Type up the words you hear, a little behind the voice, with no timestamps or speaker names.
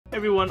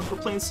Everyone, we're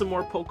playing some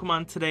more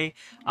Pokemon today.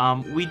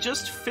 We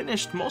just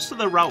finished most of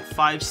the Route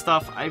 5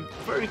 stuff. I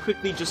very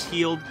quickly just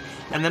healed,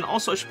 and then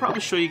also I should probably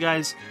show you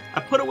guys,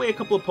 I put away a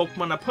couple of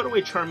Pokemon. I put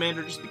away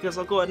Charmander just because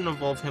I'll go ahead and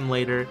evolve him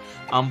later,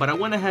 but I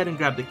went ahead and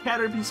grabbed the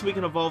Caterpie so we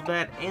can evolve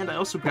that, and I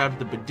also grabbed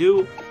the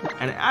Badoo,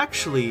 and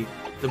actually,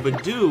 the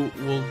Badoo,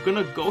 we're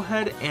gonna go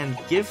ahead and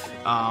give,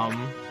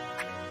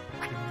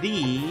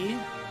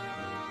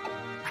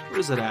 where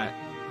is it at?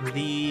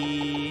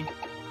 The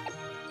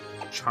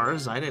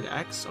Charizard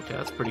X? Okay,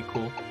 that's pretty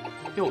cool.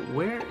 Yo,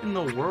 where in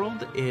the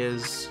world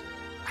is...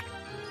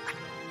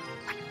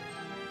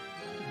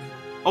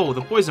 Oh,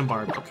 the Poison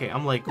Barb. Okay,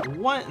 I'm like,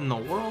 what in the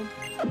world?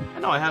 I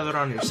know I have it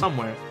on here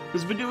somewhere.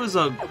 This Badoo is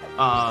a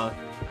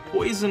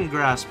poison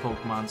grass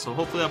Pokemon, so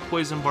hopefully that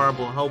Poison Barb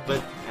will help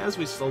it as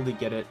we slowly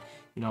get it,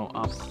 you know,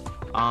 up.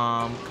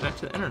 Connect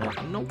to the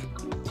internet. Nope.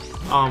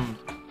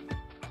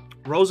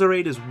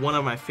 Roserade is one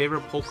of my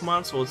favorite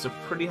Pokemon, so it's a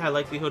pretty high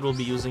likelihood we'll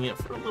be using it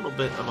for a little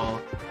bit of a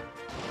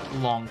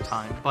long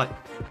time. But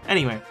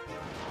anyway,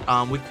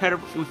 we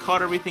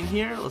caught everything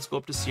here. Let's go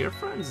up to see our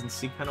friends and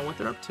see kind of what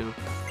they're up to.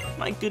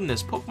 My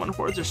goodness, Pokemon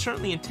hordes are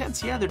certainly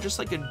intense. Yeah, they're just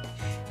like a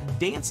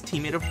dance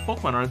team made of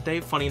Pokemon, aren't they?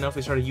 Funny enough,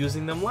 we started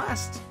using them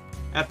last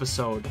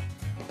episode.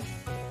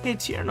 Hey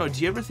Tierno,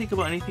 do you ever think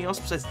about anything else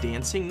besides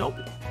dancing? Nope.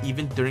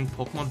 Even during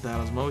Pokemon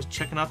battles, I'm always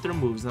checking out their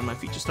moves, and then my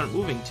feet just start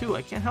moving too.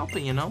 I can't help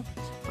it, you know?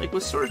 Like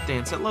with Sword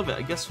Dance, I love it.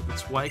 I guess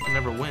that's why I can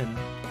never win.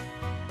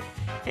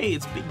 Hey,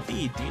 it's Big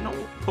D. Do you know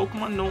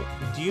Pokemon know?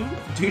 Do your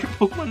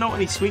Pokemon know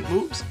any sweet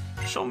moves?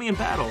 Show me in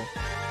battle.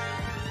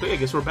 Okay, I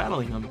guess we're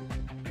battling them.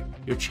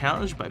 You're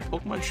challenged by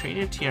Pokemon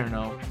Trainer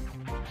Tierno.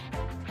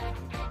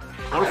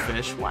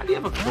 Corphish? Why do you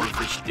have a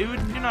Corphish, dude?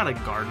 You're not a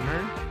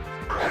gardener.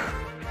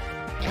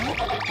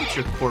 Put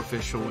your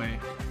Corphish away.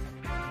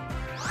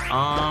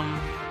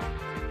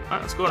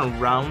 Alright, let's go ahead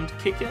and round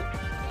kick it.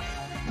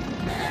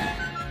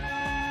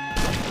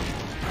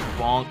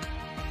 Bonk.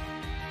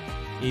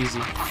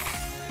 Easy.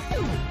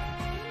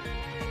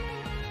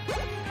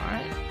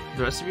 Alright,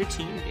 the rest of your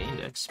team gained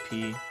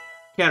XP.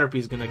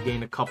 Caterpie's gonna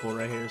gain a couple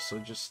right here, so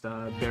just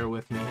bear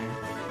with me here.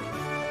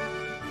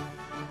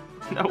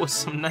 That was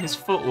some nice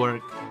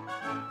footwork.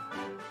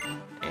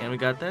 And we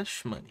got that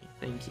shmoney.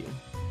 Thank you.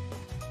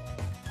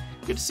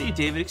 Good to see you,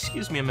 David.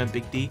 Excuse me, I meant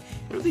Big D.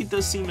 It really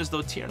does seem as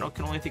though Tierno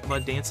can only think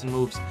about dance and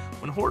moves.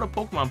 When Horde of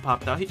Pokemon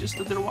popped out, he just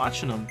stood there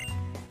watching them.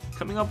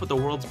 Coming up with the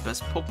world's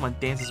best Pokemon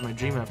dance is my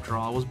dream after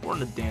all. I was born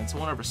to dance. I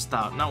won't ever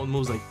stop. Not with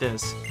moves like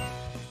this.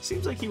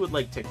 Seems like he would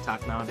like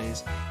TikTok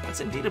nowadays. That's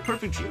indeed a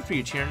perfect dream for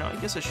you, Tierno. I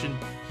guess I should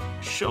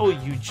show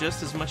you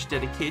just as much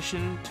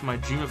dedication to my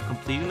dream of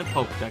completing the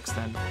Pokedex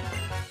then.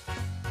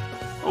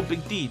 Oh,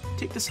 Big D,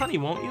 take this honey,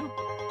 won't you?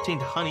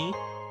 Obtained honey.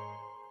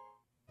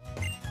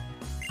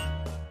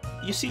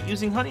 You see,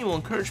 using honey will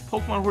encourage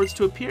Pokemon hordes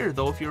to appear,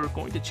 though if you're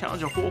going to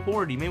challenge a whole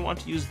horde, you may want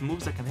to use the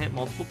moves that can hit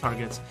multiple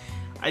targets.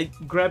 I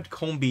grabbed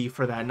Combi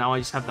for that, now I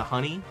just have the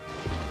honey.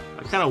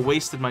 I kind of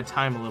wasted my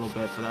time a little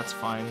bit, but that's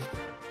fine.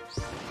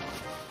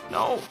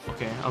 No!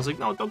 Okay, I was like,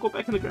 no, don't go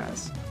back in the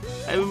grass.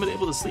 I haven't been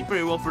able to sleep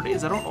very well for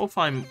days. I don't know if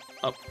I'm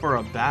up for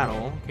a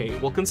battle. Okay,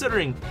 well,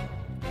 considering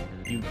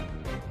you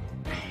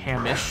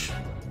hamish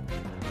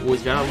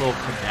always got a little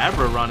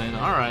Kadabra running,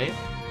 alright.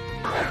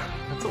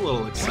 That's a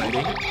little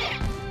exciting.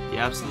 You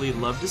absolutely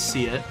love to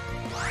see it.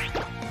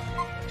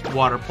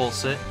 Water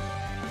pulse it.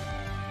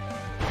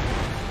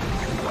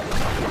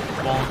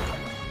 Bonk.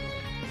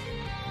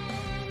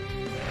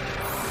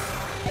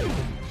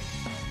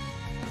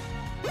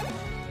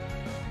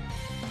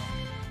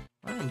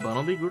 Alright,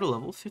 Bunnelby grew to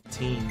level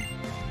 15.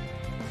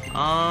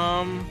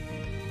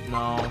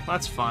 No,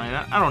 that's fine.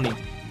 I don't need.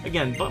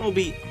 Again,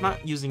 Bunnelby, I'm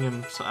not using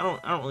him, so I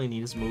don't really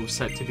need his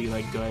moveset to be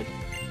like good.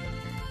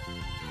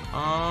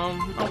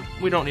 No,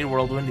 we don't need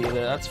Whirlwind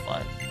either. That's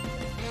fine.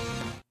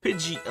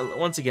 Pidgey,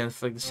 once again,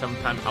 for like the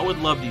 7th time, I would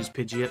love to use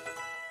Pidgeot,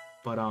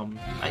 but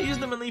I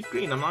used them in Leaf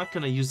Green. I'm not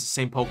gonna use the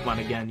same Pokemon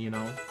again, you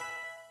know.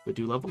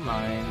 Badoo level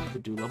 9,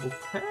 Badoo level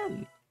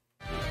 10,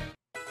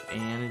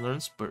 and he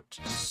learned Spurt.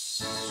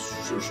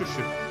 Sure.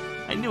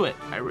 I knew it.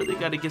 I really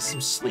gotta get some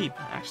sleep.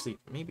 Actually,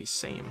 maybe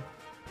same.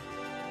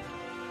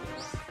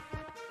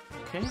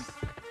 Okay.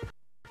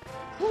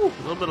 Woo,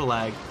 a little bit of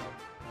lag.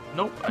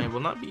 Nope, I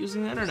will not be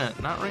using the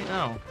internet. Not right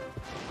now.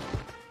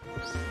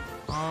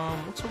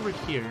 What's over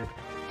here?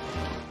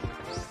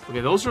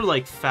 Okay, those are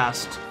like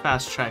fast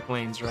track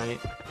lanes, right?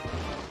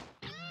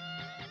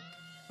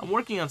 I'm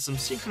working on some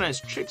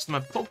synchronized tricks with my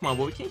Pokemon,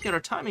 but we can't get our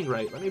timing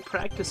right. Let me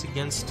practice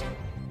against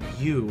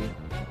you.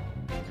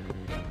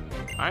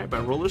 Alright, by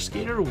Roller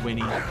Skater,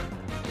 Winnie.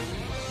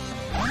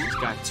 He's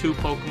got 2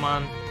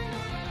 Pokemon.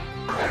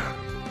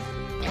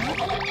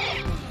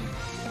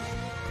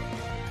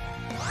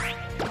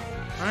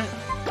 Alright,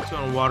 let's go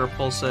and Water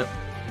Pulse it.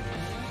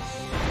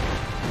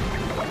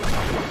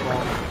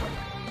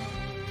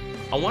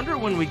 I wonder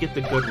when we get the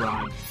good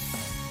rod.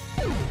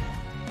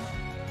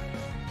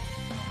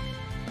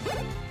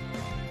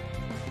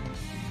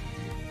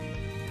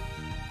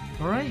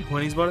 Alright,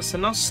 when he's about to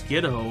send out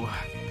Skiddo.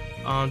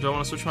 Do I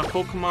want to switch my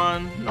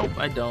Pokemon? Nope,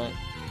 I don't.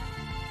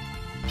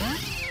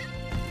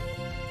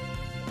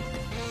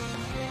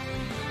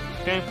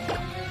 Okay.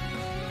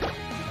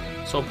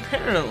 So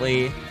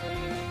apparently,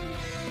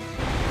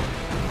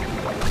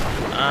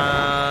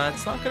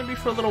 it's not gonna be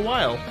for a little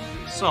while.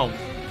 So,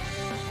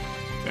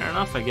 fair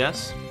enough, I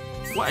guess.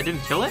 What, I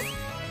didn't kill it?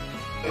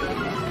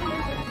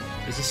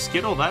 Is this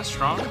Skittle that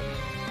strong?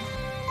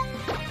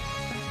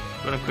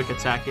 I'm gonna quick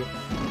attack it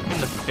in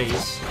the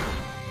face.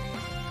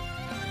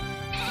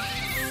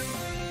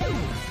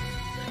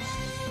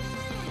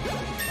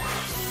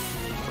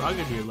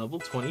 Frogadier, level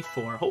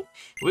 24. Oh,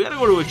 we gotta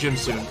go to a gym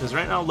soon, because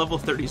right now level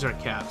 30s are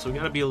capped, so we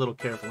gotta be a little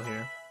careful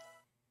here.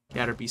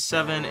 Caterpie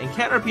 7, and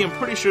Caterpie I'm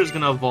pretty sure is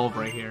gonna evolve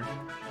right here.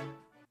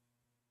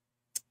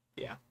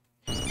 Yeah.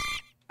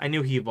 I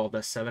knew he evolved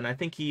at 7. I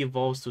think he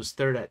evolves to his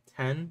third at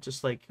 10,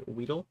 just like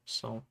Weedle,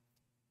 so...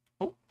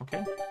 Oh,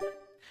 okay.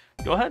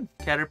 Go ahead,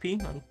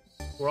 Caterpie.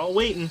 We're all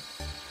waiting.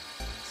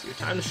 It's your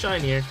time to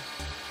shine here.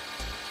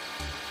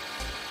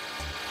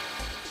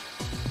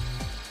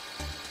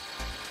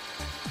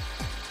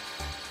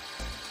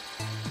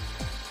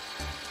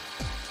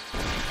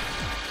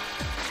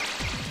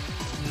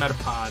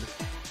 Metapod.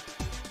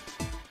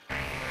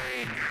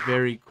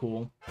 Very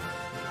cool.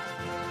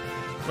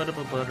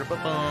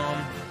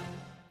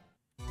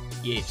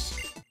 Yes.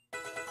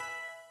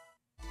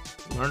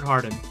 Learn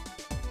Harden.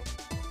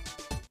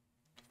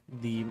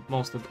 The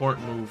most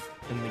important move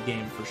in the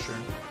game for sure.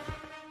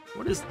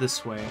 What is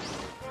this way?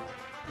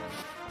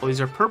 Oh, these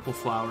are purple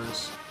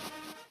flowers.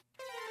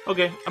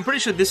 Okay, I'm pretty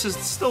sure this is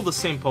still the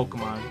same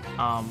Pokemon.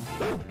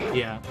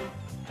 Yeah.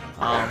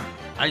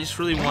 I just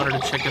really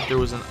wanted to check if there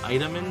was an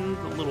item in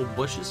the little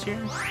bushes here.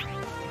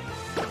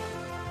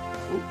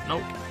 Oh,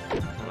 nope.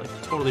 I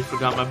totally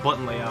forgot my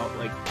button layout.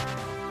 Like,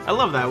 I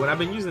love that when I've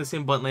been using the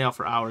same button layout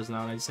for hours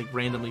now and I just like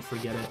randomly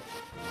forget it.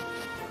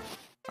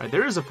 Alright,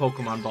 there is a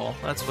Pokemon Ball.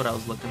 That's what I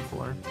was looking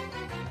for.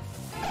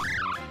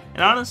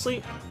 And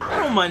honestly, I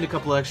don't mind a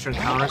couple extra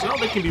encounters. I know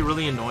they can be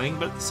really annoying,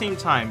 but at the same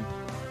time,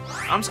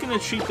 I'm just gonna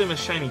treat them as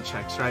shiny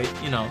checks, right?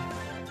 You know,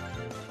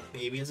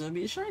 maybe it's gonna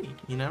be a shiny.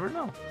 You never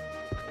know.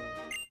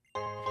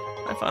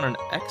 I found an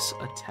X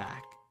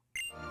attack.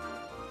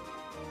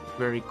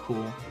 Very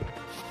cool.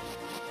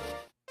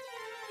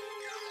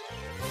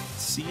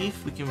 Let's see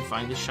if we can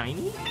find a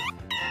shiny.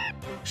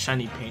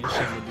 Shiny paint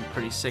shine would be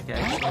pretty sick,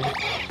 actually.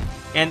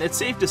 And it's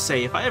safe to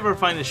say, if I ever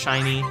find a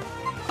shiny,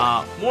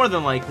 more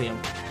than likely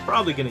I'm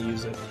probably gonna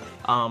use it.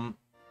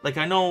 Like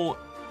I know,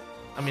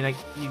 I mean, I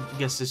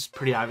guess this is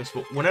pretty obvious,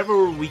 but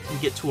whenever we can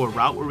get to a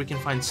route where we can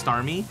find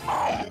Starmie,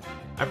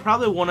 I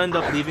probably won't end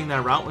up leaving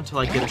that route until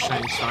I get a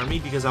shiny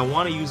Starmie, because I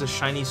want to use a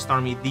shiny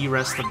Starmie the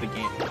rest of the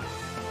game.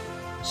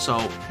 So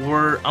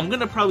I'm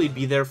gonna probably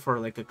be there for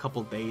like a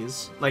couple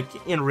days, like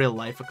in real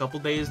life, a couple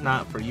days,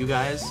 not for you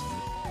guys,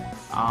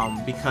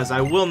 because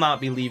I will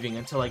not be leaving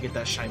until I get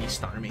that shiny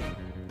Starmie.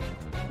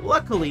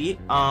 Luckily,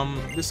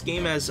 this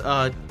game has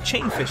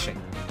chain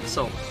fishing,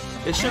 so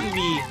it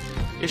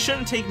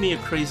shouldn't take me a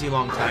crazy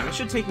long time. It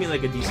should take me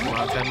like a decent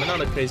long time, but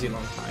not a crazy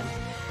long time.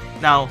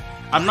 Now,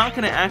 I'm not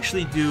going to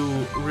actually do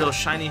real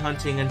shiny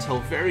hunting until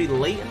very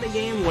late in the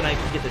game when I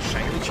can get the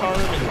shiny charm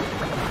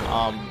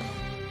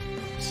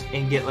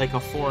and get like a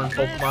foreign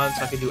Pokemon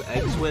so I can do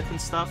eggs with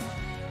and stuff.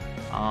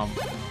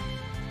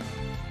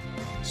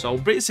 So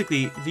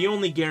basically, the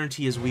only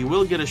guarantee is we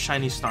will get a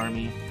shiny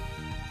Starmie,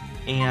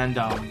 and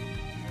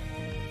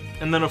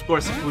then of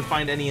course if we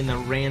find any in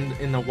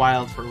the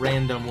wild for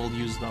random, we'll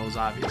use those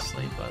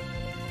obviously. But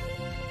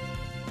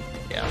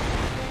yeah,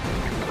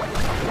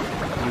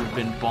 you've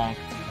been bonked.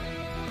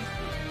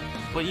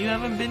 But you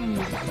haven't been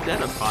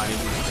deadified,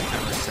 which is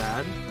kind of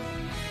sad.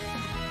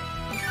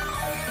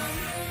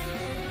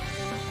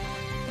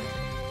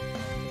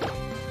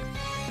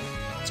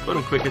 Let's go ahead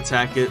and quick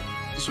attack it,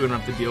 so we don't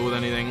have to deal with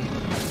anything.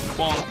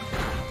 Bonk.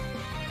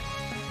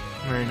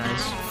 Very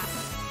nice.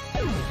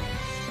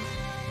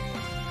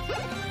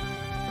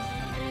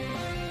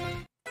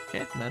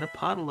 Okay,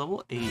 Metapod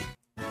level 8.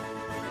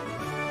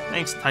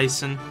 Thanks,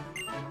 Tyson,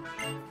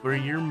 for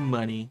your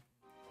money.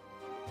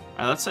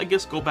 Alright, let's, I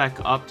guess, go back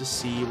up to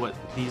see what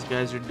these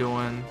guys are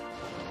doing.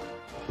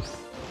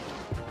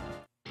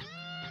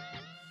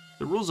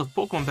 The rules of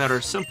Pokemon battle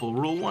are simple.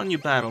 Rule 1, you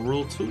battle.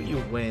 Rule 2,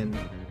 you win.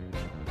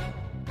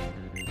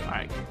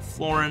 Alright,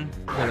 Florin.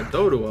 Got a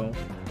Doduo.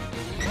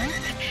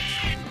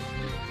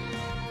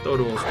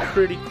 Doduo's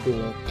pretty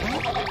cool.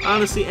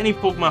 Honestly, any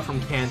Pokemon from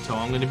Kanto,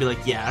 I'm gonna be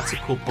like, yeah, that's a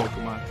cool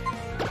Pokemon.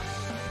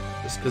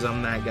 Just because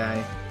I'm that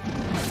guy.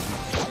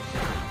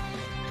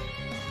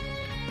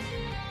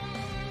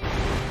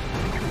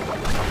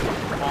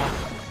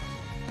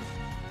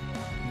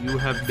 You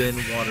have been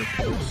water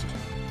posed.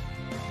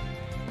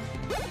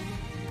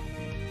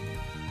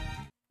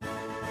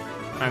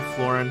 Alright,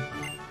 Florin.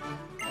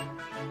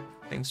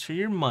 Thanks for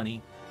your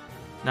money.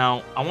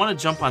 Now, I want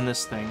to jump on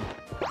this thing.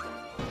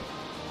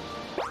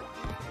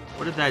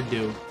 What did that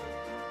do?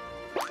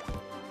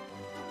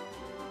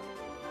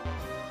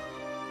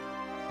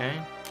 Okay.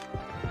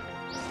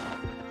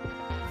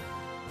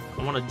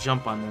 I want to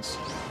jump on this.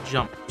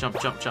 Jump,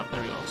 jump, jump, jump.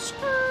 There we go.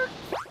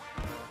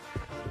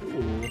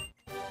 Ooh.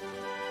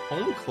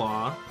 Home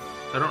Claw.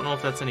 I don't know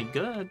if that's any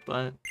good,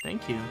 but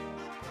thank you.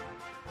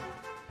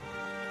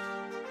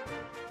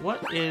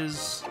 What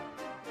is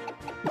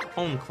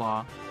Home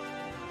Claw?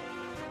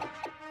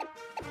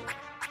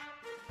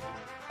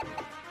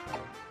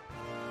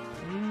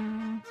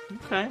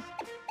 Okay.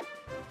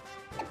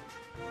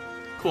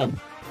 Cool.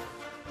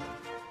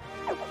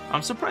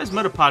 I'm surprised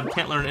Metapod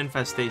can't learn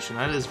Infestation.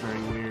 That is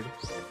very weird.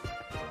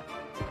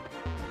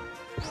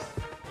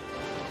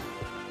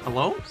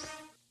 Hello?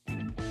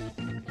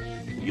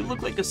 You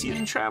look like a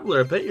seasoned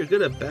traveler. I bet you're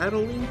good at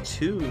battling,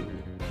 too.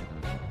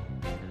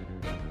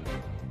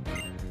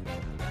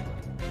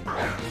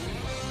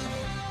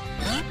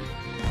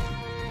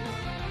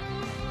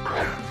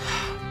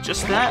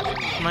 Just that,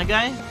 my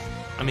guy?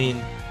 I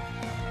mean,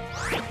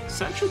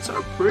 Sentrets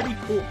are pretty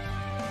cool.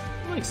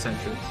 I like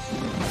Sentrets.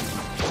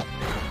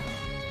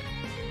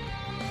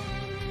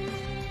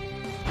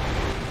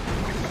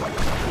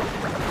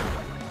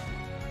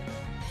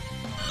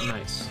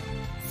 Nice.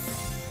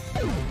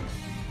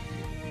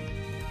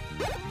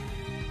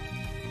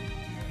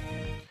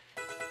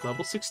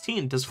 Level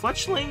 16. Does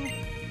Fletchling...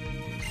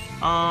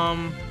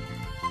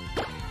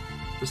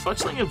 Does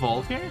Fletchling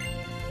evolve here?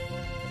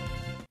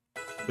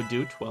 Would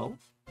do 12.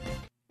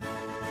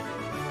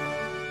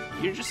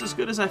 You're just as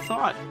good as I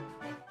thought.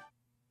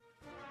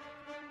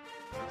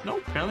 No,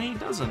 apparently he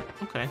doesn't.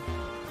 Okay.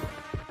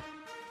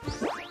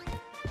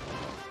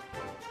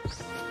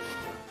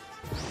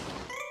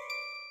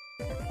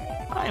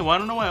 Hi, well, I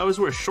don't know why I always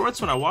wear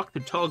shorts when I walk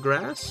through tall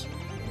grass.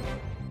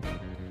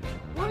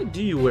 Why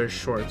do you wear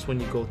shorts when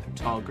you go through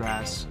tall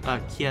grass?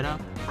 Kiera?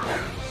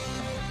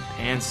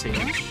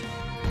 Pansage.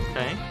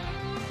 Okay.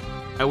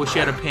 I wish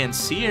you had a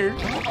Panseer.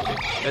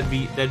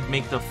 That'd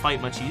make the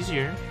fight much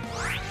easier.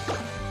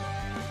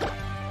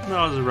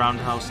 That was a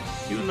roundhouse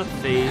you in the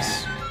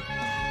face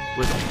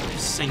with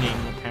singing,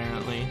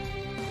 apparently.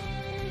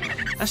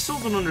 I still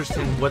don't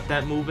understand what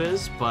that move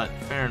is, but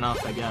fair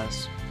enough, I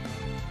guess.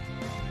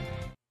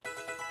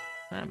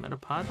 Alright,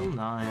 Metapod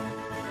 9.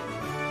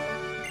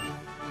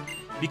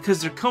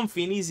 Because they're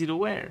comfy and easy to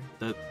wear.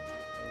 The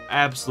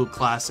absolute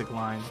classic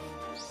line.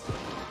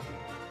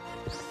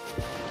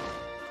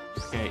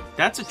 Okay,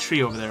 that's a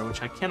tree over there,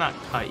 which I cannot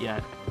cut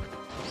yet.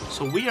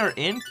 So we are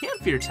in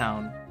Campfire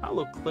Town.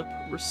 Hollow clip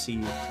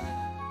received.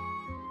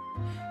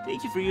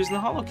 Thank you for using the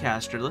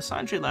Holocaster.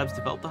 Lysandre Labs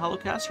developed the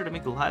Holocaster to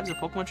make the lives of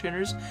Pokemon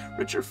trainers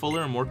richer,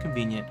 fuller, and more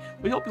convenient.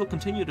 We hope you'll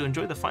continue to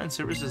enjoy the fine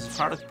services the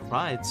product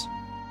provides.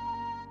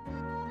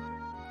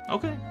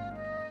 Okay.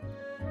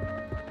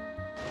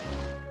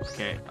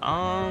 Okay,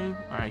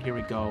 alright, here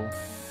we go.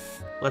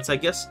 Let's, I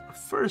guess,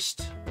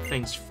 first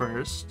things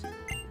first,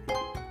 go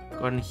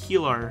ahead and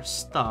heal our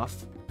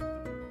stuff.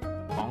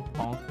 Bonk,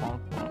 bonk, bonk,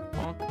 bonk,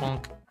 bonk,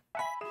 bonk.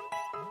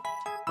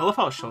 I love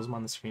how it shows them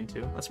on the screen,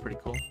 too. That's pretty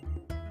cool.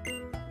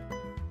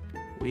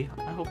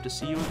 I hope to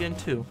see you again,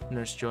 too,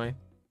 Nurse Joy.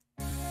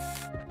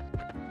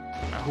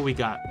 Alright, who we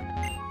got?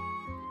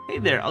 Hey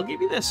there, I'll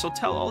give you this, so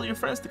tell all your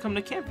friends to come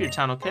to Campfire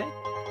Town, okay?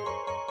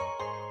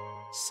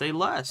 Say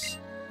less.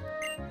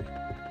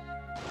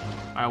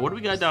 Alright, what do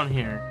we got down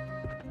here?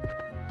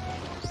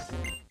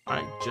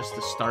 Alright, just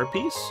the star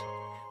piece?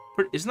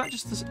 Isn't that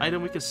just this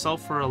item we could sell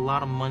for a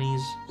lot of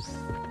monies?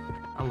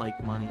 I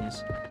like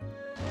monies.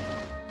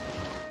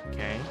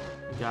 Okay,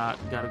 we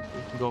gotta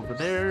go over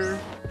there.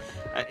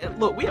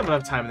 Look, we have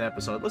enough time in the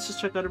episode. Let's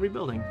just check out every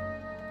building.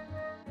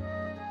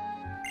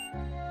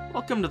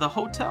 Welcome to the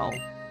hotel.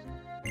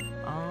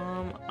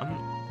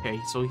 Okay,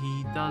 so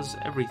he does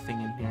everything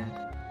in here.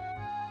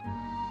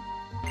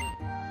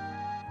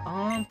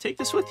 Take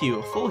this with you,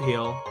 a full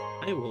heal.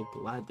 I will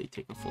gladly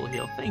take a full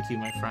heal. Thank you,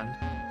 my friend.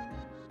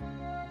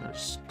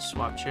 Let's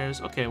swap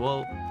chairs. Okay,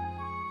 well,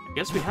 I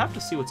guess we have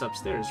to see what's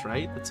upstairs,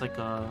 right? It's like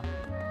a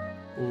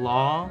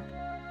law.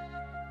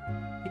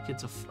 I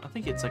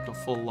think it's like a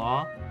full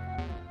law.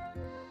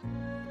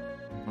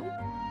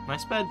 Oh,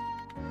 nice bed.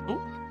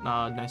 Oh,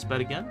 nice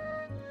bed again.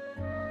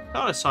 I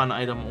thought I saw an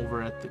item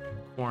over at the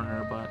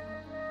corner, but...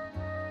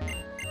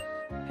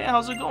 Hey,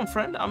 how's it going,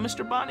 friend? I'm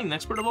Mr. Bonding, the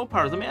expert of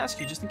O-Powers. Let me ask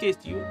you, just in case,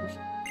 do you...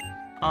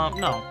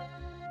 no.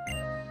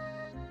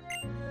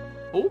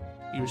 Oh,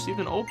 you received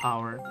an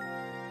O-Power.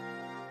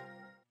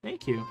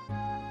 Thank you.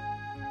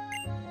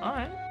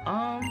 Alright,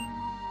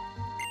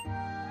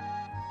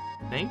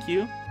 thank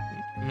you,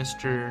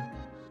 Mr.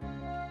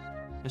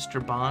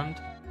 Bond.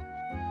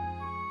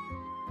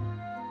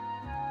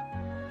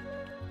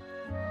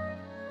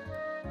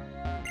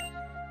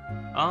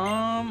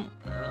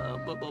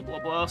 Blah, blah, blah,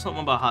 blah,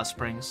 something about hot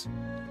springs.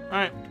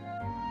 Alright.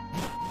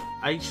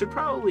 I should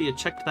probably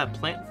check that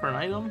plant for an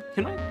item.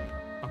 Can I?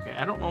 Okay,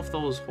 I don't know if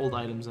those hold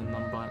items in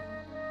them, but...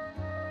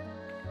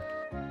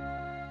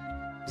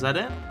 Is that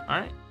it?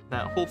 Alright.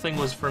 That whole thing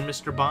was for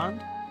Mr.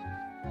 Bond.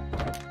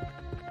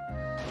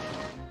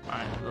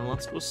 Alright, then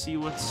let's go see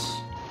what's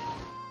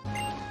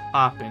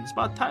popping. It's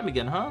about time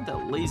again, huh?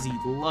 That lazy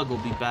lug will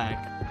be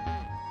back.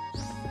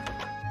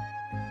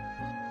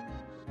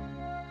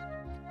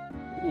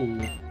 Ooh.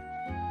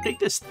 Take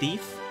this,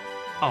 thief.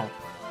 Oh.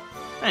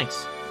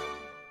 Thanks.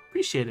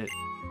 Appreciate it.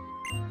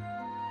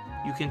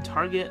 You can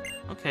target...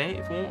 Okay,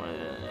 if we want...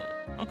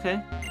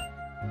 okay.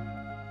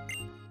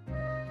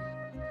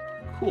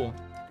 Cool.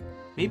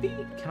 Maybe...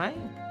 Can I...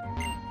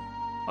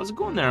 How's it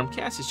going there? I'm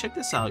Cassius. Check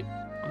this out.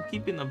 I'm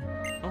keeping the...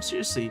 No,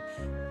 seriously.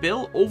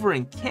 Bill over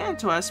in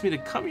Kanto asked me to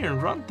come here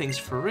and run things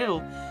for real.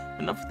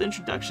 Enough with the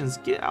introductions.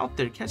 Get out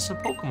there, catch some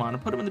Pokemon,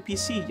 and put them in the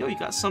PC. Yo, you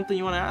got something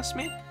you want to ask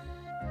me?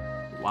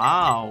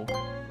 Wow.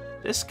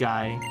 This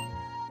guy.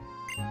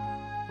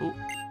 Ooh.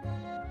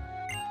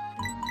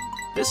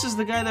 This is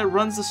the guy that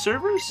runs the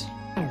servers?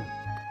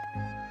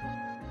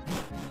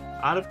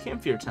 Out of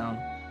Campfire Town.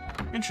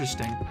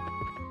 Interesting.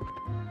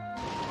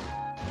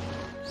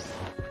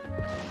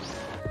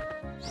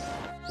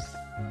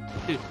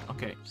 Dude,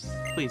 okay.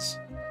 Please.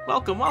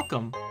 Welcome,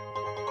 welcome.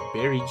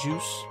 Berry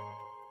juice.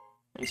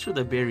 Thanks for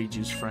the berry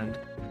juice, friend.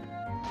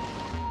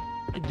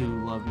 I do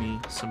love me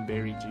some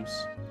berry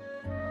juice.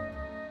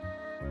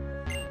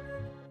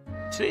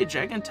 Today,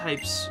 dragon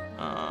types,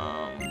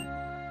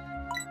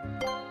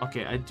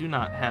 okay, I do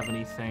not have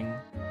anything.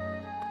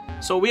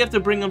 So we have to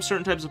bring him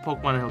certain types of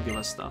Pokemon and he'll give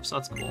us stuff, so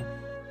that's cool.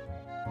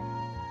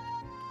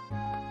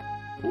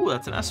 Ooh,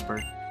 that's an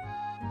Esper.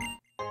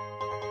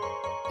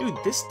 Dude,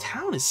 this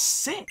town is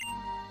sick.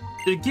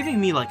 They're giving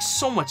me, like,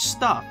 so much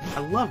stuff. I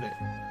love it.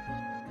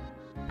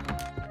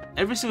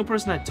 Every single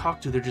person I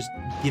talk to, they're just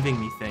giving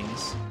me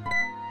things.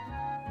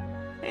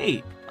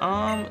 Hey,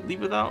 leave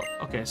without...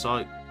 Okay, so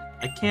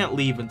I can't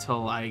leave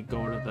until I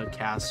go to the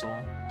castle.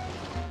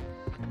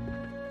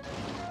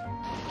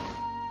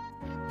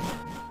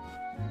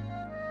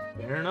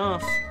 Fair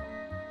enough.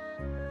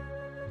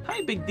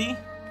 Hi, Big D.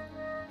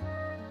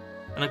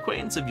 An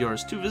acquaintance of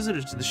yours, 2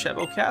 visitors to the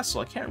Chateau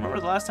Castle. I can't remember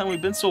the last time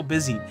we've been so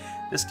busy.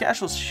 This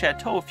castle's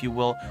chateau, if you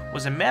will,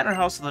 was a manor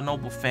house of the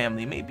noble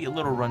family. It may be a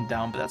little run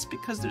down, but that's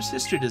because there's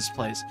history to this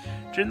place.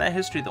 During that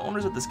history, the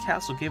owners of this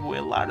castle gave away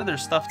a lot of their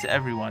stuff to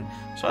everyone,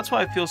 so that's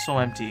why it feels so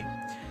empty.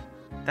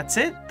 That's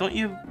it? Don't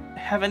you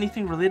have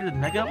anything related to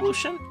Mega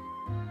Evolution?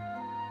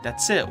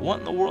 That's it. What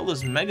in the world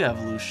is Mega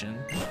Evolution?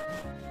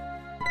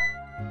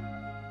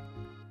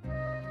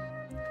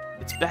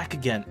 It's back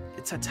again.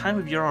 It's that time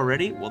of year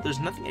already? Well, there's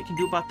nothing I can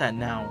do about that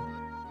now.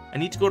 I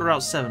need to go to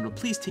Route 7, but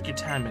please take your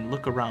time and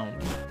look around.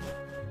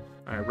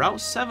 Alright,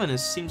 Route 7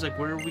 seems like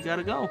where we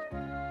gotta go.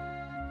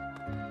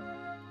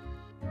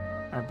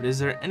 Alright, but is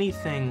there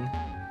anything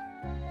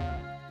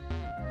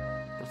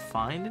to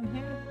find in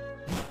here?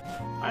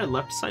 Alright,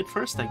 left side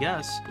first, I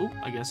guess. Ooh,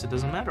 I guess it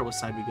doesn't matter what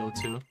side we go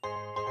to.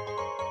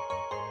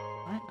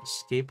 Alright,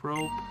 escape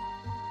rope.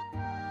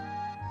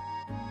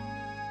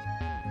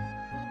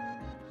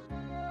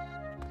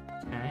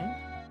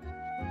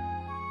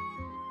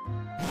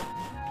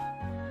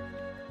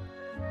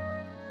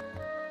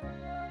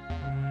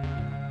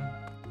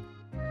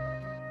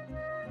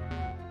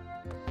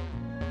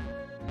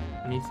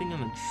 Anything in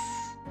the...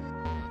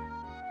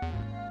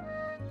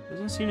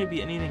 Doesn't seem to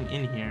be anything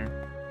in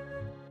here.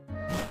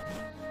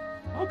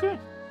 Okay.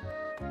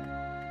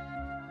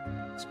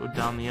 Let's go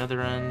down the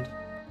other end.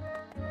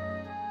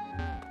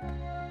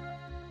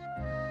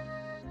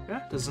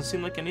 Yeah, doesn't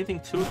seem like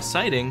anything too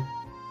exciting.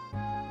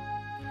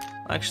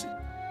 Actually,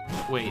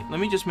 wait,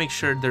 let me just make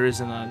sure there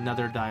isn't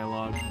another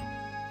dialogue.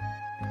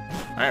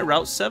 Alright,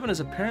 Route 7 is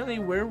apparently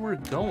where we're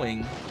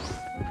going.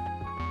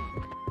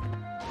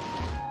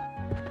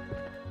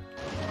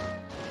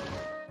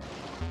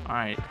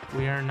 Alright,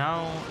 we are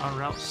now on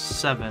Route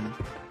 7.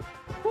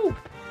 Woo.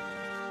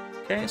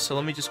 Okay, so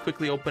let me just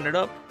quickly open it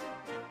up.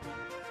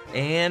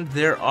 And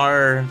there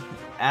are,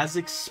 as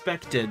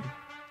expected,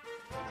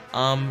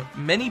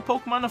 many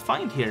Pokemon to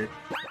find here.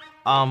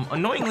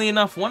 Annoyingly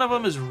enough, one of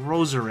them is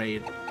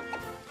Roserade.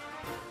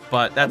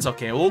 But that's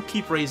okay, we'll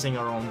keep raising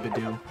our own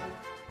Bidoof.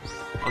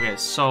 Okay,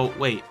 so,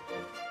 wait.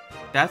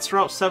 That's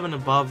Route 7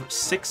 above,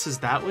 6 is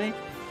that way?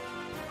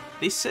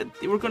 They said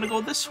they were gonna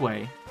go this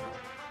way.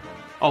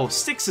 Oh,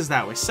 6 is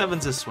that way,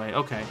 7's this way,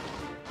 okay.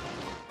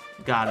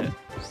 Got it.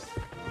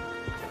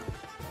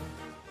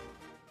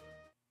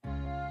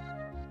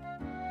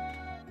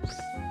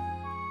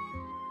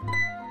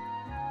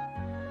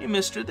 Hey,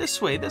 mister,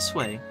 this way, this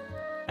way.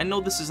 I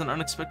know this is an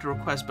unexpected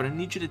request, but I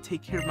need you to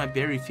take care of my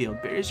berry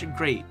field. Berries are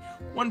great.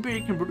 One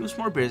berry can produce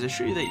more berries. I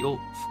assure you that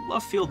you'll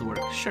love field work.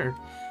 Sure.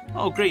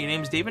 Oh, great, your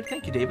name's David?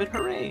 Thank you, David.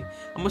 Hooray.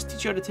 I must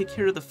teach you how to take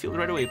care of the field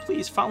right away.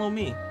 Please, follow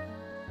me.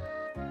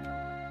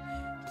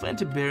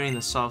 Plant a berry in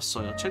the soft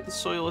soil. Check the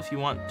soil if you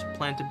want to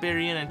plant a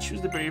berry in and choose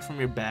the berry from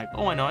your bag.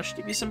 Oh, I know, I should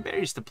give you some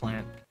berries to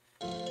plant.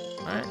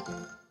 Alright.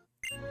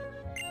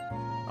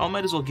 I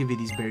might as well give you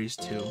these berries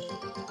too.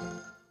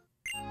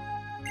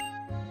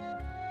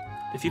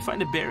 If you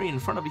find a berry in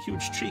front of a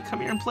huge tree,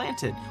 come here and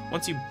plant it.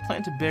 Once you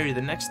plant a berry,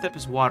 the next step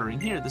is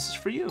watering. Here, this is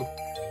for you.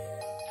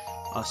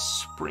 A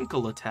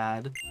sprinkle a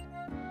tad.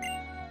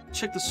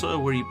 Check the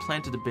soil where you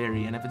planted the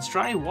berry, and if it's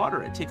dry,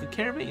 water it. Take good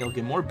care of it, you'll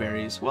get more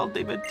berries. Well,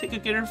 David, take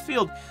good care of your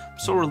field. I'm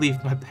so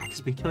relieved. My back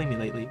has been killing me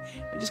lately.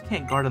 I just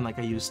can't garden like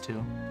I used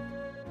to.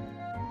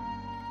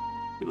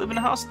 We live in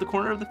a house at the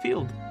corner of the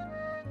field.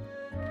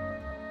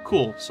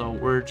 Cool, so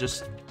we're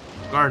just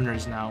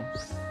gardeners now.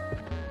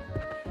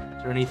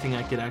 Is there anything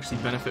I could actually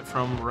benefit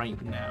from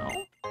right now?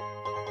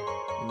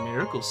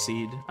 Miracle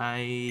Seed.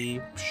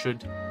 I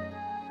should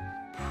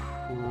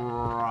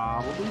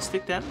probably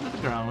stick that into the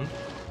ground.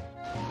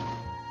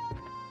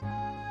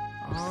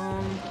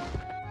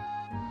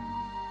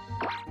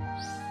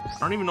 I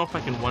don't even know if I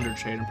can Wonder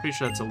Trade. I'm pretty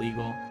sure that's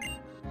illegal.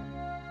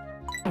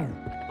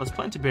 Let's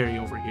plant a berry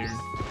over here.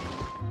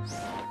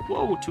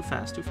 Whoa, too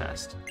fast, too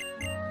fast.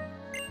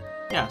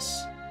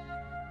 Yes.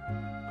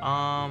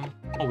 Oh,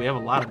 we have a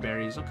lot of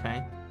berries,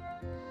 okay.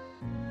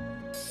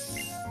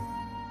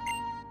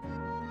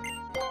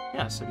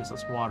 Yes, I guess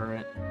let's water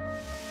it.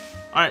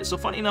 Alright, so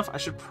funny enough, I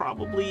should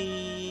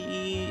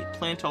probably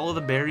plant all of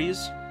the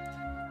berries.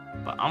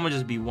 But I'm gonna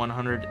just be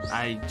 100.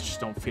 I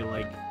just don't feel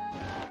like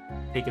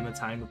taking the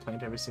time to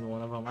plant every single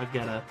one of them. I've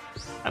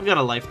got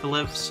a life to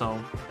live, so.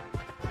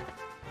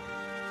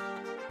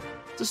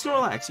 It's a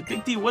Snorlax, a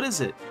Big D, what is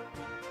it?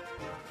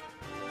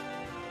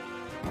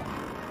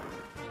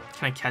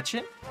 Can I catch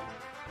it?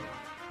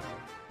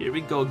 Here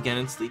we go again,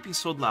 and sleeping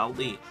so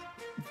loudly.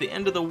 The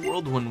end of the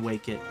world wouldn't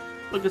wake it.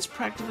 Look, it's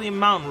practically a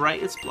mountain, right?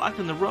 It's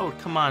blocking the road.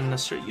 Come on,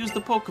 Nestor, use the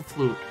Poke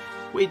Flute.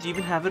 Wait, do you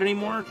even have it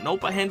anymore?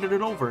 Nope, I handed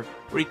it over.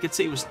 Or you could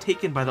say it was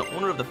taken by the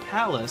owner of the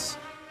palace.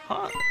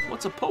 Huh?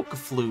 What's a Poke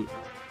Flute?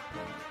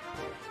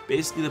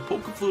 Basically, the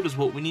Poke Flute is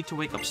what we need to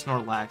wake up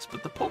Snorlax,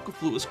 but the Poke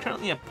Flute is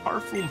currently at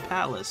Parfum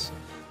Palace.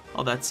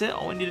 Oh, that's it?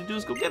 All we need to do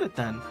is go get it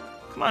then.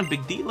 Come on,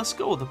 Big D, let's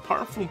go. The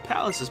Parfum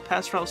Palace is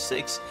past Route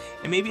 6,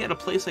 and maybe at a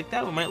place like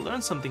that we might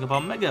learn something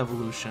about Mega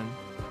Evolution.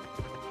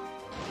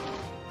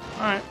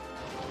 Alright.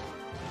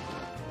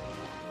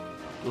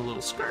 Do a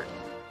little skirt.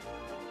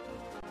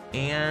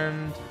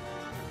 And...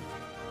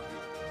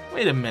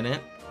 wait a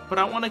minute, but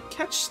I want to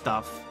catch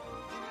stuff.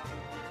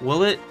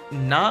 Will it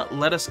not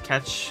let us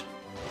catch...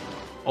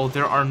 oh,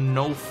 there are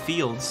no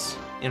fields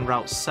in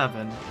Route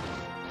 7.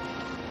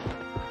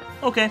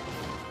 Okay.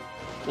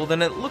 Well,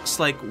 then it looks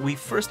like we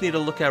first need to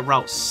look at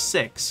Route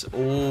 6.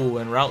 Oh,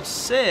 and Route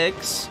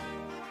 6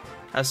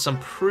 has some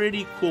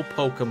pretty cool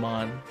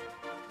Pokemon.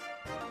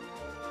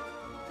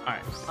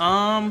 Alright,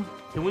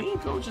 can we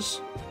go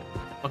just...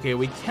 okay,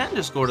 we can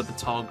just go to the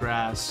tall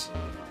grass.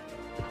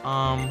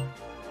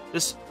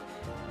 This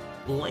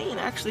lane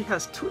actually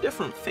has two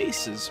different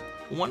faces.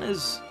 One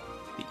is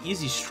the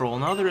easy stroll,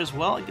 another as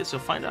well. I guess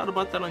you'll find out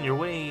about that on your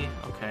way.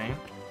 Okay.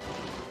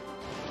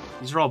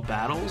 These are all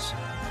battles?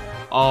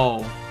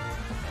 Oh.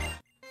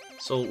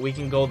 So we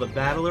can go the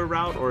battler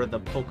route or the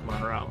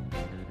Pokemon route.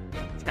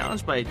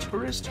 Challenged by a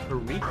tourist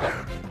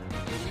Harika.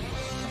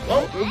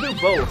 Well, we'll do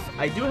both.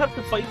 I do have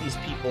to fight these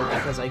people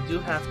because I do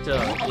have to,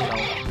 you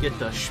know, get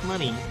the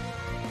shmoney.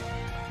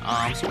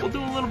 So we'll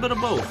do a little bit of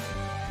both.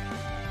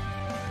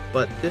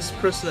 But this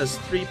person has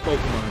 3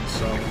 Pokemon,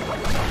 so...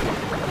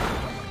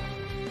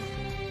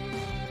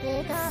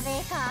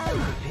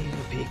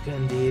 Pika,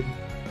 indeed.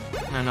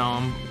 I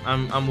know,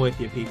 I'm with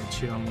you,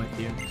 Pikachu, I'm with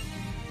you.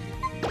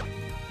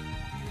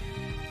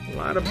 A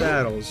lot of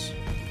battles.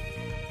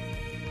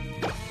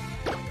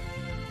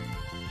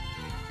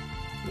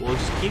 We'll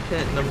just keep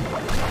hitting them.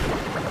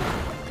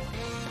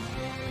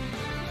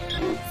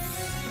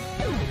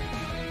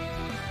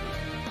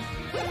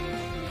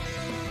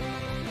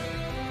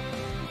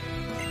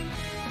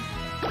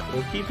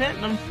 We'll keep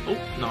hitting them. Oh,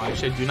 no,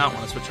 actually I do not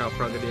want to switch out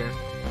Frogadier.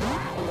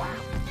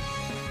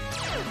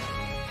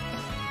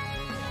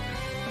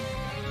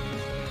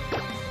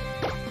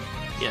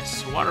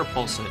 Yes, Water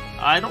Pulse it.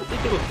 I don't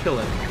think it will kill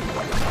it.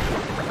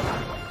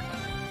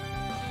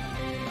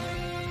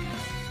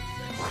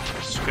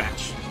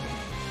 Scratch.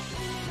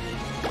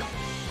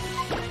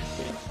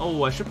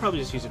 Oh, I should probably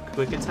just use a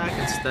quick attack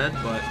instead,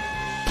 but...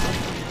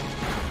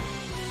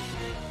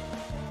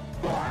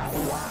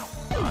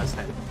 oh, his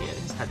head. Yeah,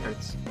 his head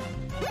hurts.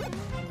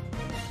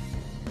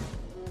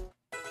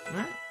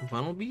 Alright,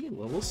 Bunnelby,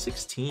 level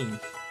 16.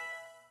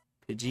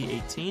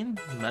 Pidgey, 18.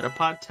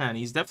 Metapod, 10.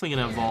 He's definitely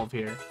gonna evolve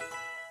here.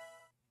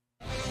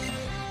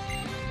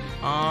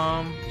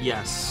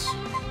 Yes.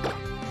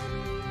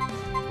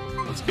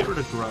 Let's get rid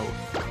of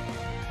Growth.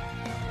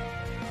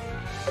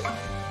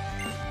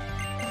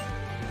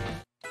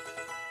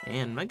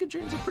 And Mega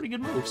Drain's a pretty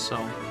good move, so...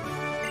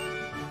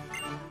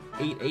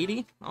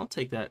 880? I'll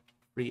take that.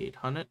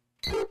 3,800.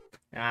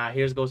 Ah,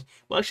 here's goes.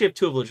 We'll actually have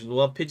 2 evolutions.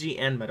 We'll have Pidgey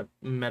and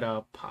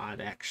Metapod,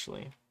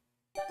 actually.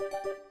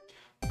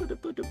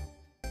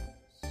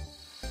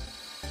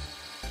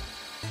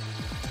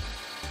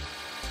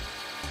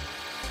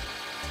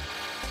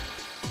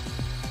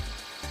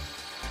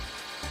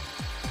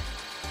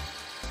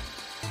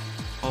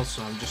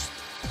 Also, I'm just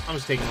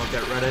taking a look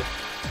at Reddit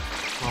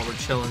while we're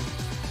chilling.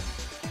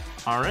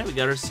 Alright, we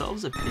got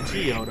ourselves a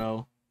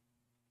Pidgeotto.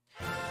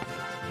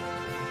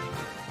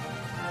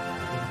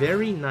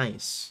 Very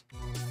nice.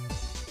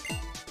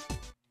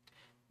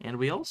 And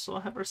we also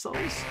have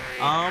ourselves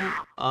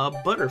a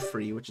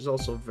Butterfree, which is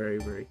also very,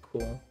 very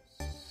cool.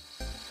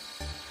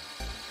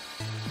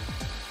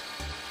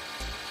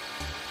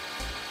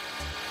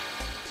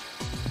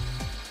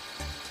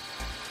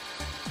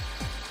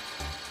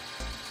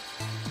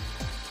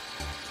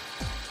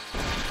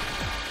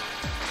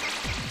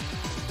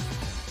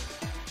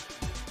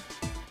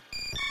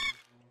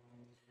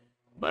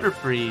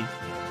 Butterfree.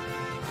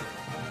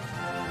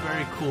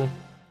 Very cool.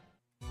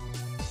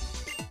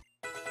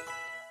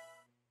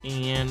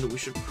 And we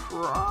should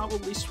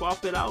probably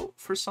swap it out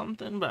for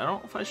something, but I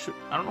don't know if I should.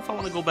 I don't know if I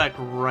want to go back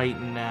right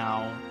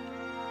now.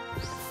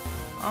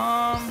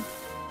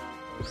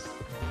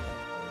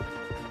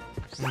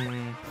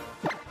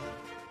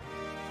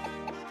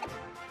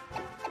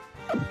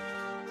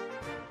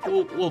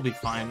 We'll be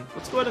fine.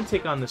 Let's go ahead and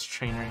take on this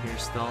trainer here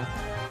still.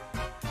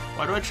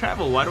 Why do I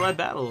travel? Why do I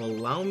battle?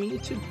 Allow me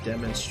to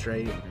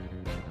demonstrate.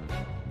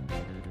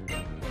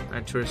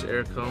 Alright, tourist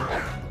Erico.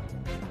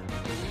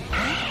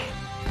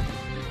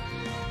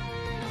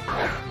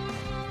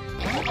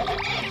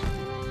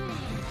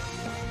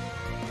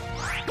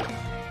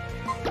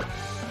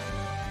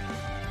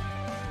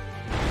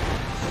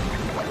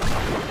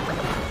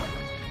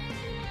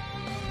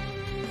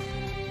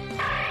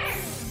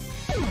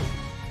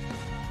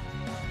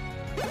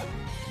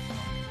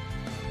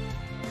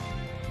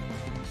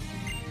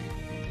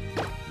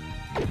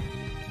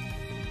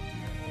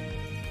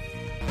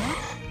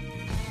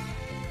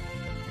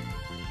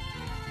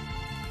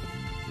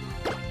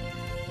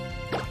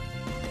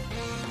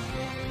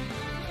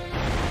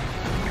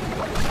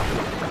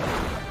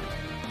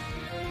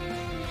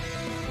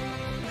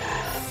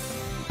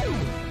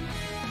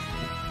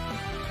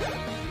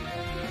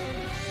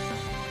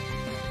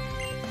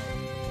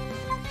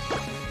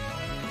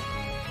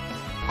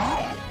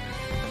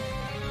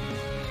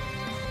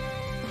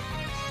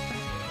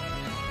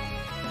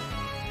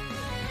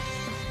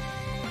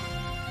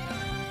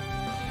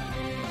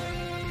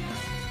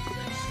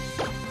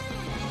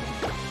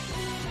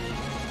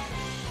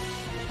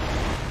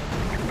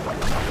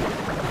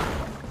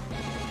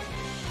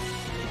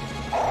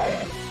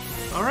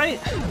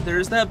 Alright,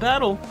 there's that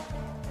battle.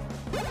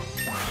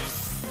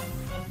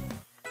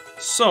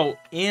 So,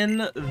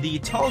 in the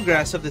tall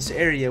grass of this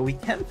area, we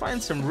can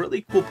find some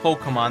really cool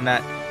Pokemon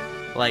that,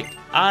 like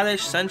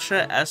Oddish,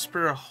 Sentra,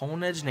 Esper,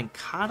 Honedge,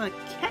 Nincada,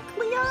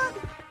 Kecleon?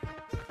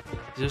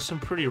 There's some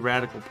pretty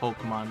radical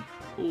Pokemon.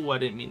 Ooh, I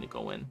didn't mean to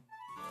go in.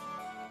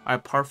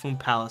 Alright, Parfum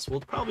Palace.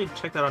 We'll probably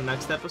check that out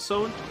next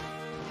episode.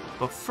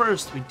 But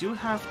first, we do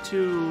have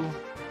to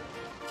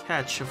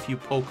catch a few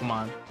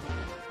Pokemon.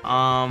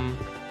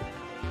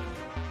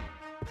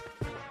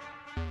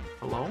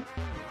 Hello?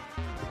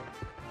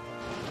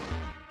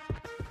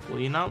 Will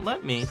you not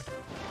let me?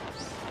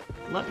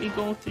 Let me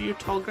go through your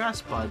tall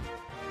grass, bud.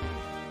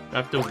 Do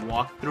I have to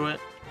walk through it?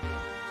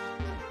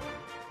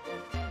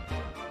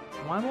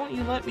 Why won't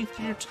you let me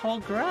through your tall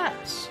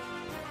grass?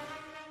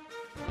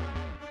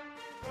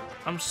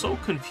 I'm so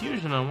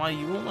confused on why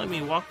you won't let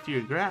me walk through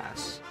your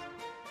grass.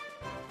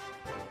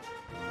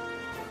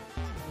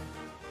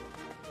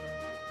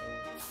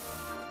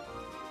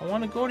 I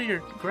want to go to your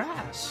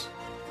grass.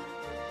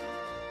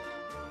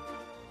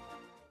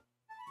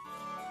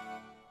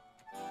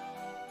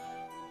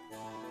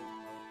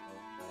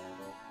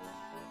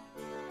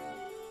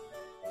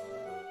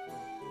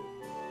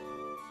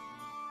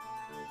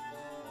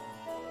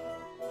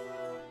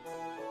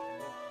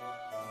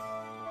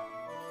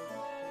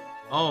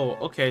 Oh,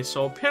 okay,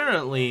 so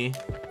apparently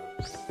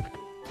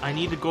I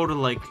need to go to,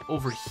 like,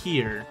 over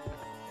here.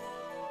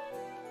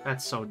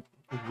 That's so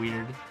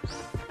weird.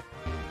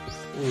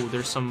 Ooh,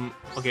 there's some...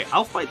 Okay,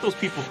 I'll fight those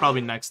people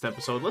probably next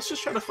episode. Let's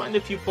just try to find a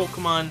few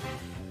Pokemon,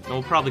 and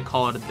we'll probably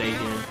call it a day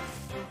here.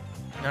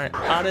 Alright,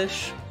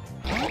 Oddish.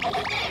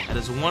 That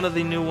is one of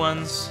the new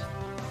ones.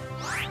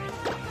 Let's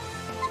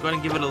go ahead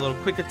and give it a little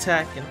quick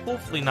attack, and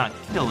hopefully not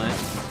kill it.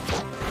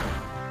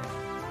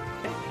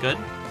 Okay, good.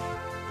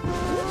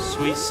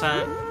 Sweet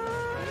scent.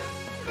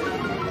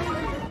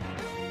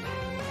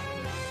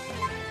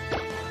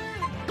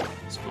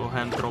 Let's go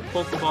ahead and throw a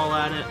Pokeball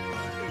at it.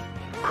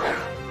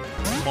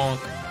 Bonk.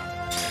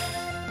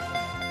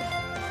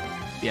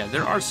 Yeah,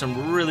 there are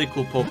some really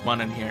cool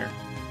Pokemon in here.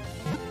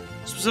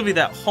 Specifically,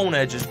 that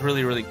Honedge is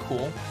really, really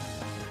cool.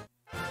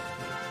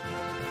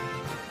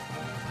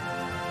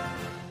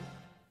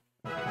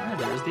 Ah,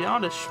 there's the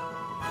Oddish.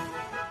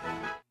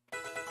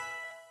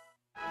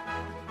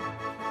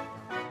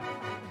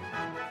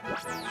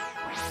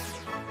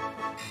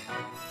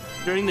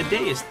 During the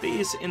day, it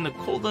stays in the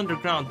cold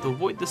underground to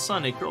avoid the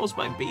sun. It grows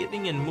by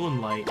bathing in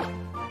moonlight.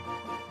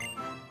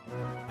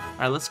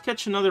 Alright, let's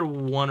catch another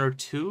one or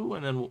two,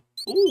 and then we'll...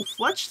 Ooh,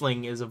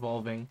 Fletchling is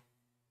evolving.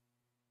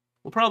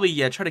 We'll probably,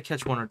 yeah, try to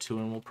catch one or two,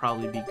 and we'll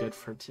probably be good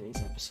for today's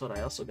episode.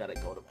 I also gotta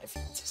go to my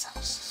fiance's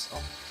house, so...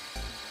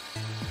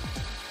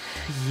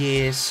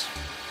 Yes.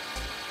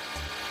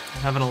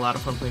 I'm having a lot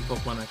of fun playing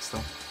Pokemon X,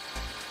 though.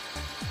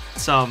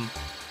 It's,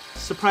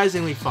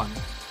 surprisingly fun.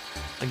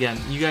 Again,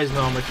 you guys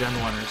know I'm a Gen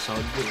 1er, so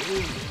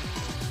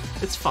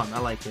it's fun. I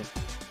like it.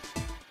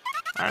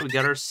 Alright, we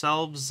got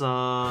ourselves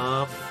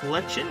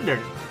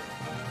Fletchinder.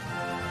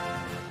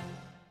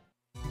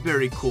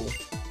 Very cool.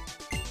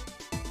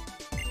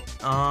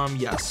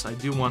 Yes, I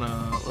do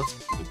wanna...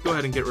 Let's go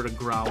ahead and get rid of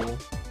Growl.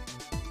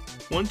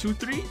 1, 2,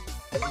 3.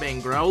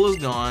 Bang, Growl is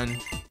gone.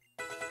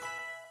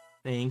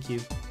 Thank you.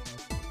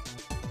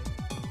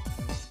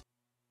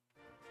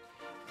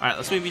 Alright,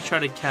 let's maybe try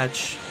to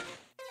catch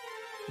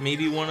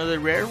Maybe one of the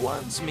rare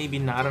ones? Maybe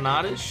not an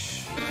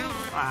oddish?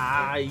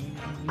 Ah, you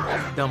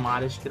dumb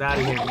oddish. Get out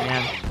of here,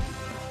 man.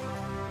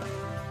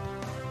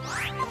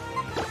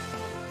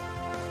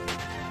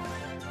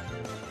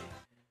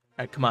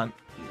 Alright, come on.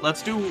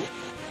 Let's do...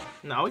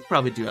 No, we can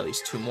probably do at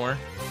least 2 more.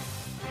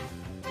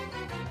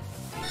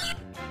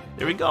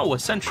 There we go,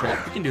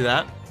 Eccentric. We can do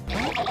that.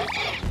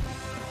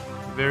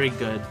 Very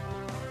good.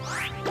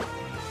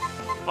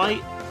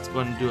 Fight. Let's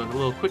go ahead and do a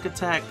little quick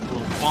attack, a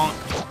little bonk.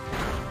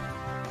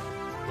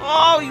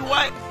 Oh, you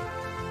what?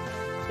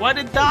 Why'd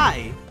it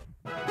die?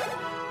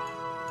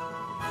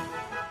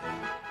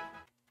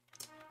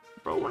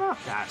 Bro, we're not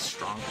that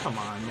strong. Come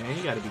on, man.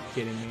 You gotta be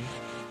kidding me.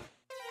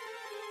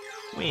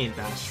 We ain't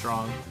that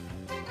strong.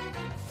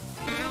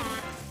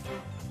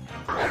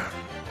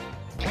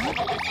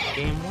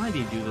 Game, why do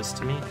you do this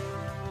to me?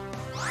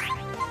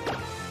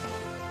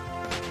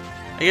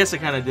 I guess I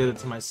kind of did it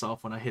to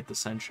myself when I hit the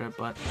Sentret,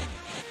 but...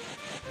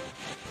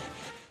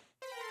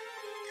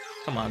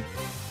 Come on.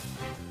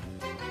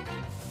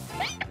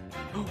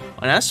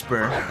 An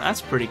Esper.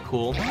 That's pretty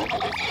cool.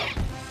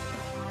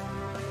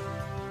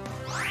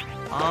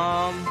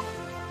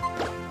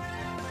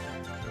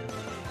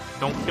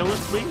 Don't kill it,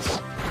 please.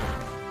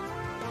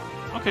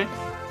 Okay.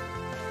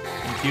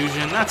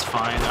 Confusion, that's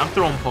fine. I'm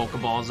throwing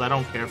Pokeballs. I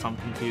don't care if I'm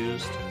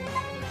confused.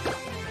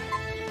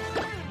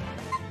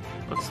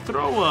 Let's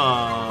throw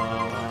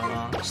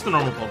just a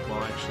normal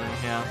Pokeball, actually,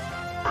 yeah.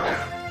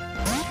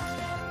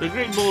 The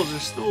Great Balls are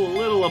still a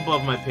little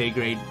above my pay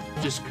grade,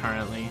 just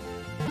currently.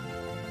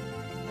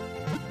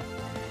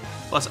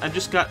 Plus, I've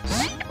just got...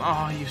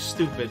 Oh, you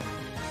stupid.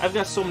 I've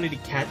got so many to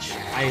catch.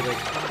 I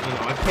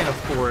can't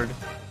afford...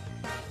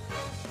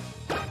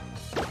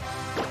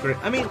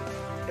 I mean,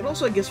 it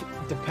also, I guess,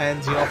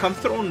 depends, you know, if I'm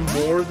throwing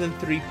more than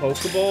 3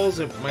 Pokeballs,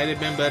 it might have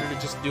been better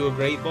to just do a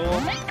Great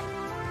Ball.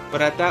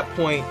 But at that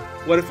point,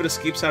 what if it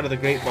escapes out of the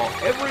Great Ball?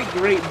 Every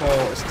Great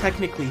Ball is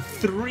technically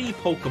 3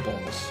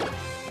 Pokeballs.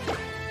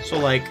 So,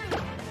 like,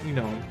 you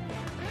know,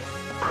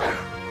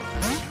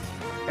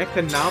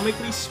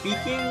 economically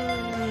speaking,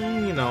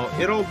 you know,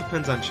 it all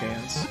depends on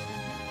chance.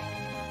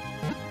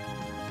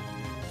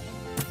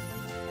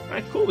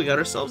 Alright, cool, we got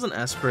ourselves an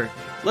Esper.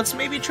 Let's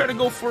maybe try to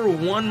go for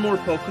 1 more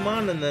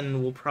Pokemon, and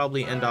then we'll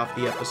probably end off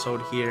the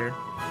episode here.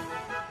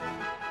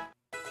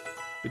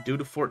 Bidoof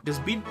to Fort... Does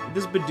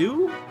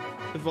Bidoof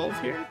evolve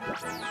here?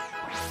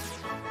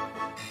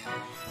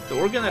 The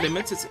organ that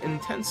emits its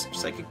intense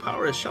psychic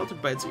power is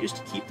sheltered by its ears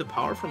to keep the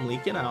power from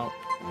leaking out.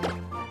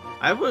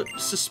 I have a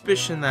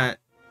suspicion that...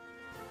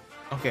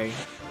 Okay.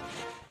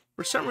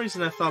 For some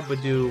reason I thought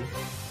Bidoof...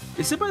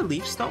 Is it by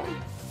Leaf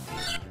Stone?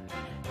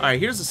 Alright,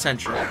 here's the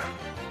Sentret.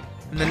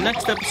 In the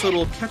next episode,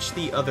 we'll catch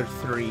the other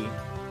 3.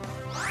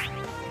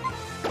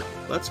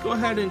 Let's go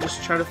ahead and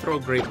just try to throw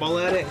a Great Ball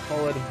at it and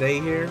call it a day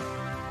here.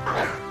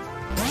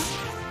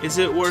 Is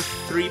it worth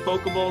 3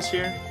 Pokeballs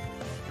here?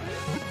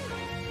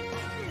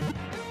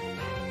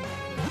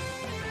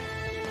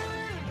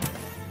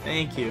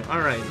 Thank you.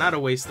 Alright, not a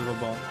waste of a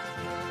ball.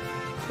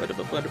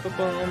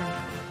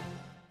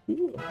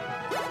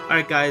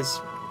 Alright,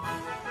 guys.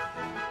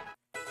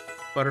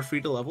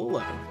 Butterfree to level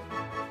 11.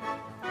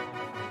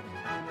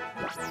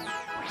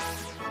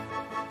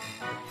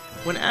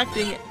 When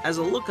acting as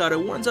a lookout, it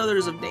warns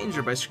others of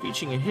danger by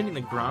screeching and hitting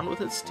the ground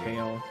with its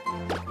tail.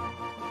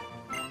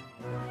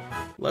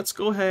 Let's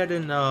go ahead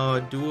and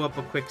do up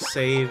a quick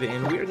save,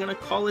 and we're gonna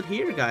call it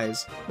here,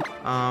 guys.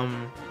 So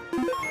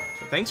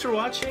thanks for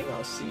watching.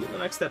 I'll see you in the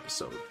next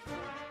episode.